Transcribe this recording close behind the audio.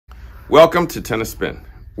Welcome to Tennis Spin,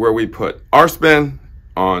 where we put our spin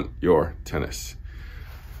on your tennis.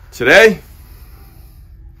 Today,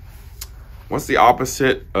 what's the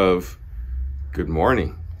opposite of good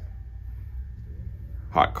morning?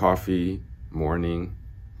 Hot coffee, morning,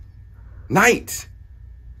 night.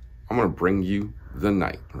 I'm gonna bring you the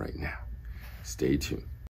night right now. Stay tuned.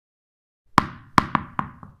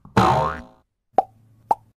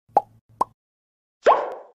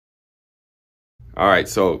 All right,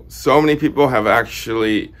 so many people have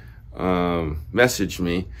actually messaged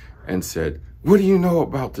me and said, what do you know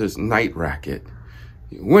about this Nite racket?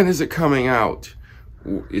 When is it coming out?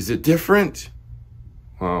 Is it different?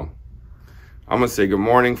 Well, I'm gonna say good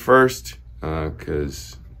morning first,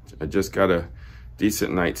 because I just got a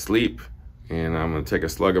decent night's sleep, and I'm gonna take a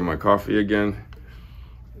slug of my coffee again.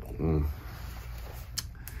 You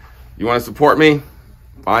wanna support me?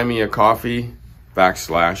 Buy me a coffee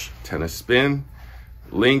 /tennis spin.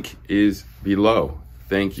 Link is below.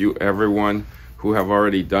 Thank you everyone who have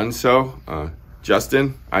already done so.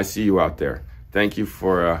 Justin, I see you out there. Thank you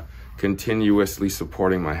for continuously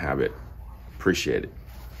supporting my habit. Appreciate it.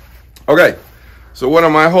 Okay, so what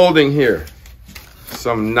am I holding here?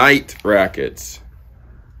 Some Nite rackets.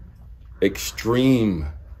 Extreme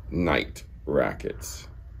Nite rackets.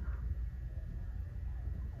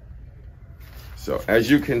 So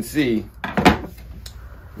as you can see, I'm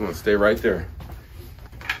gonna stay right there.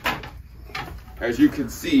 As you can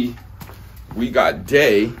see, we got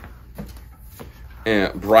day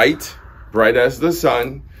and bright as the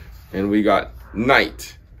sun, and we got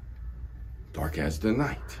night, dark as the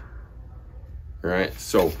night. All right,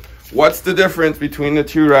 so what's the difference between the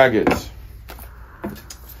two rackets?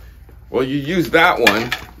 Well, you use that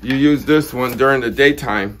one, you use this one during the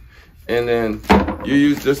daytime, and then you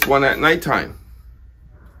use this one at nighttime.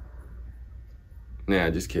 Nah,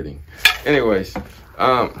 just kidding. Anyways,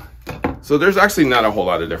 so there's actually not a whole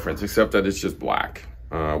lot of difference, except that it's just black.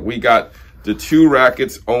 We got the two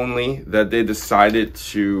rackets only that they decided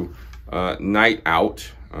to night out.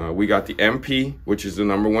 We got the MP, which is the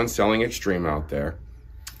 #1 selling extreme out there.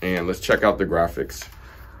 And let's check out the graphics.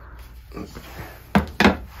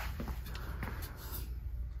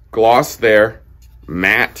 Gloss there,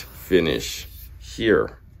 matte finish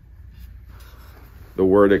here. The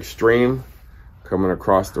word extreme coming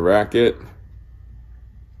across the racket.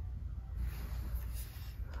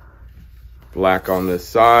 Black on this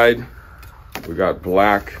side. We got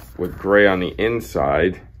black with gray on the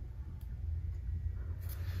inside.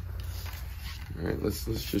 All right, let's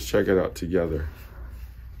just check it out together.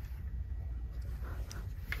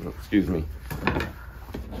 Oh, excuse me.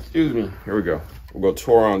 Excuse me. Here we go. We'll go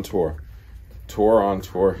tour on tour. Tour on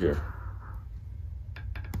tour here.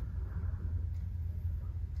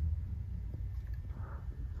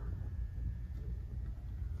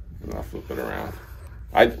 And I'll flip it around.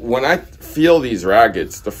 When I feel these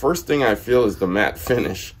rackets, the first thing I feel is the matte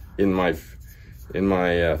finish in my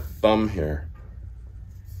thumb here,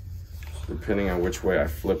 depending on which way I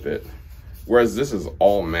flip it. Whereas this is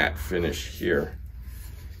all matte finish here.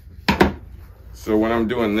 So when I'm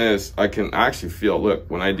doing this, I can actually feel,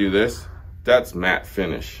 look, when I do this, that's matte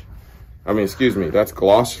finish. I mean, excuse me, that's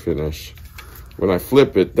gloss finish. When I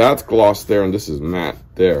flip it, that's gloss there, and this is matte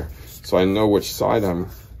there. So I know which side I'm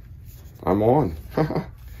on.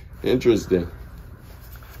 Interesting.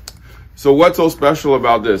 So what's so special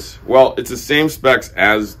about this? Well, it's the same specs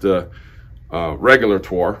as the regular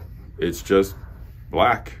Tour. It's just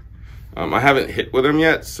black. I haven't hit with them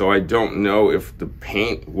yet, so I don't know if the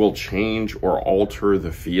paint will change or alter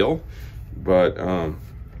the feel, but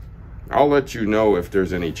I'll let you know if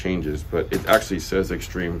there's any changes. But it actually says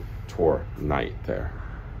Extreme Tour Nite there.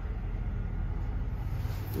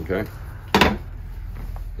 Okay.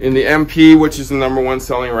 In the MP, which is the #1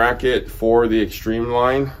 selling racket for the Extreme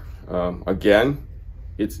line, again,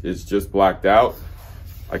 it's just blacked out.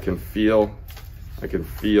 I can feel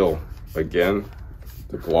again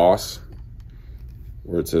the gloss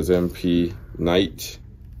where it says MP Nite,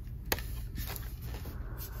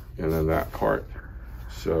 and then that part.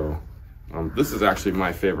 So this is actually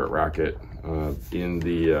my favorite racket in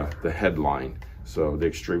the headline. So the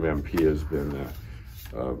Extreme MP has been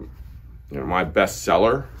my best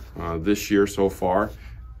seller this year so far,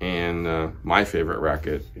 and my favorite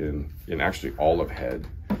racket in actually all of Head.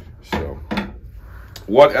 So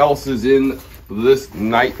what else is in this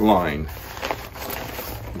Nite line?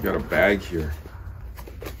 We got a bag here.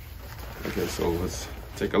 Okay, so let's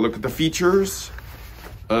take a look at the features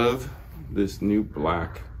of this new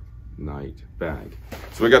black Nite bag.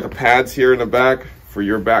 So we got the pads here in the back for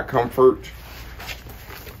your back comfort.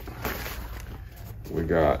 We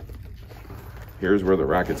got here's where the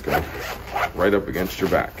rackets go, right up against your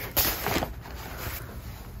back.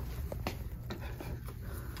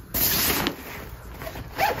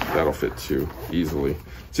 That'll fit too easily.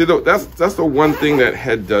 See, though, that's the one thing that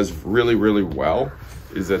Head does really, really well,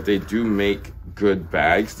 is that they do make good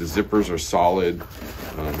bags. The zippers are solid.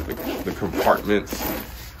 The compartments,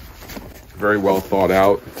 very well thought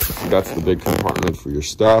out. That's the big compartment for your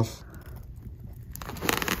stuff.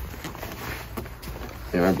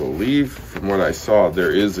 And I believe, from what I saw,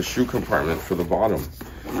 there is a shoe compartment for the bottom.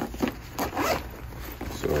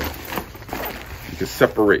 So you can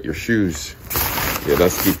separate your shoes. Yeah,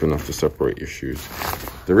 that's deep enough to separate your shoes.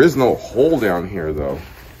 There is no hole down here, though.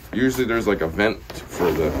 Usually there's like a vent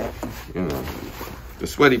for the, you know, the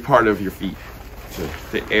sweaty part of your feet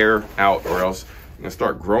to air out, or else you're gonna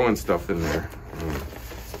start growing stuff in there.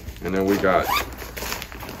 And then we got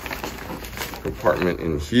compartment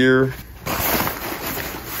in here.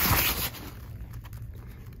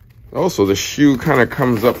 Oh, so the shoe kind of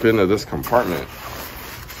comes up into this compartment.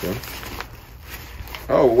 Okay.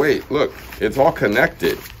 Oh, wait, look, it's all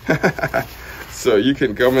connected. So you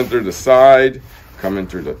can come in through the side, come in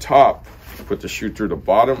through the top, put the shoe through the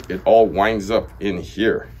bottom. It all winds up in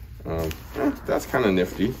here. That's kind of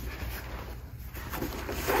nifty.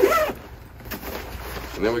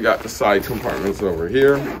 And then we got the side compartments over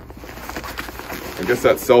here. I guess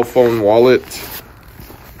that cell phone wallet.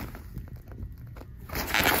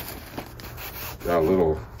 Got a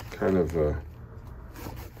little kind of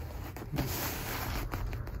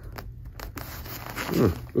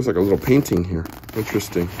looks like a little painting here.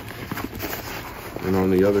 Interesting. And on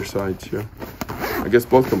the other side too. I guess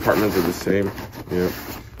both compartments are the same. Yeah.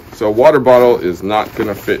 So water bottle is not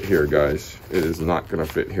gonna fit here, guys. It is not gonna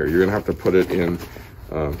fit here. You're gonna have to put it in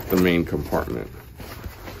the main compartment.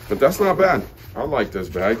 But that's not bad. I like this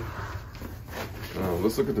bag.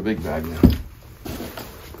 Let's look at the big bag now.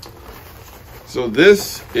 So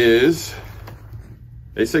this is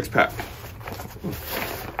a 6-pack.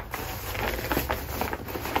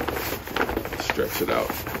 Stretch it out.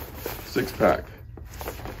 6-pack.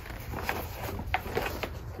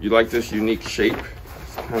 You like this unique shape?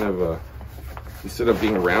 It's kind of a, instead of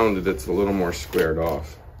being rounded, it's a little more squared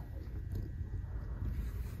off.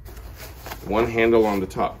 One handle on the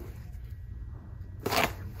top.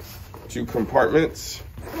 2 compartments.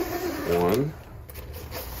 1,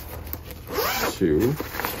 2.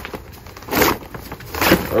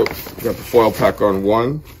 Oh, we got the foil pack on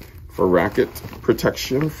one for racket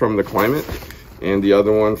protection from the climate, and the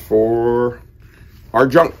other one for our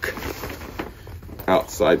junk.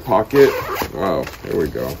 Outside pocket. Wow, there we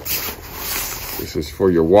go. This is for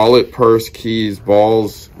your wallet, purse, keys,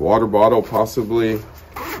 balls, water bottle possibly.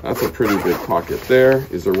 That's a pretty big pocket there.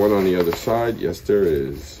 Is there one on the other side? Yes, there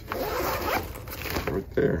is. Right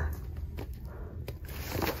there.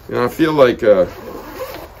 You know, I feel like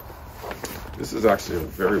this is actually a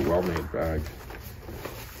very well-made bag.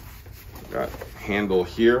 Got handle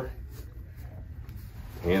here,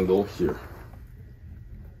 handle here.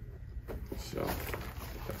 So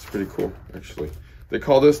that's pretty cool, actually. They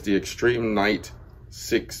call this the Extreme Nite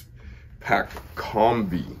 6-pack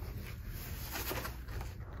combi.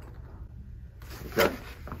 Okay,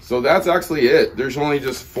 so that's actually it. There's only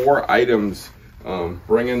just 4 items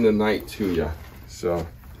bringing the Nite to you. So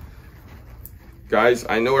guys,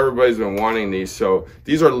 I know everybody's been wanting these, so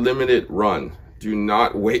these are limited run. Do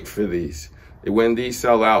not wait for these. When these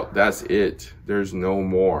sell out, that's it. There's no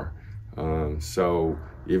more. So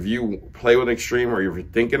if you play with Extreme, or if you're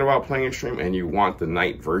thinking about playing Extreme and you want the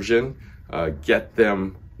Nite version, get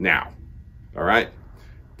them now. All right?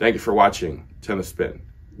 Thank you for watching Tennis Spin,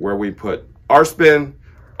 where we put our spin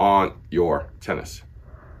on your tennis.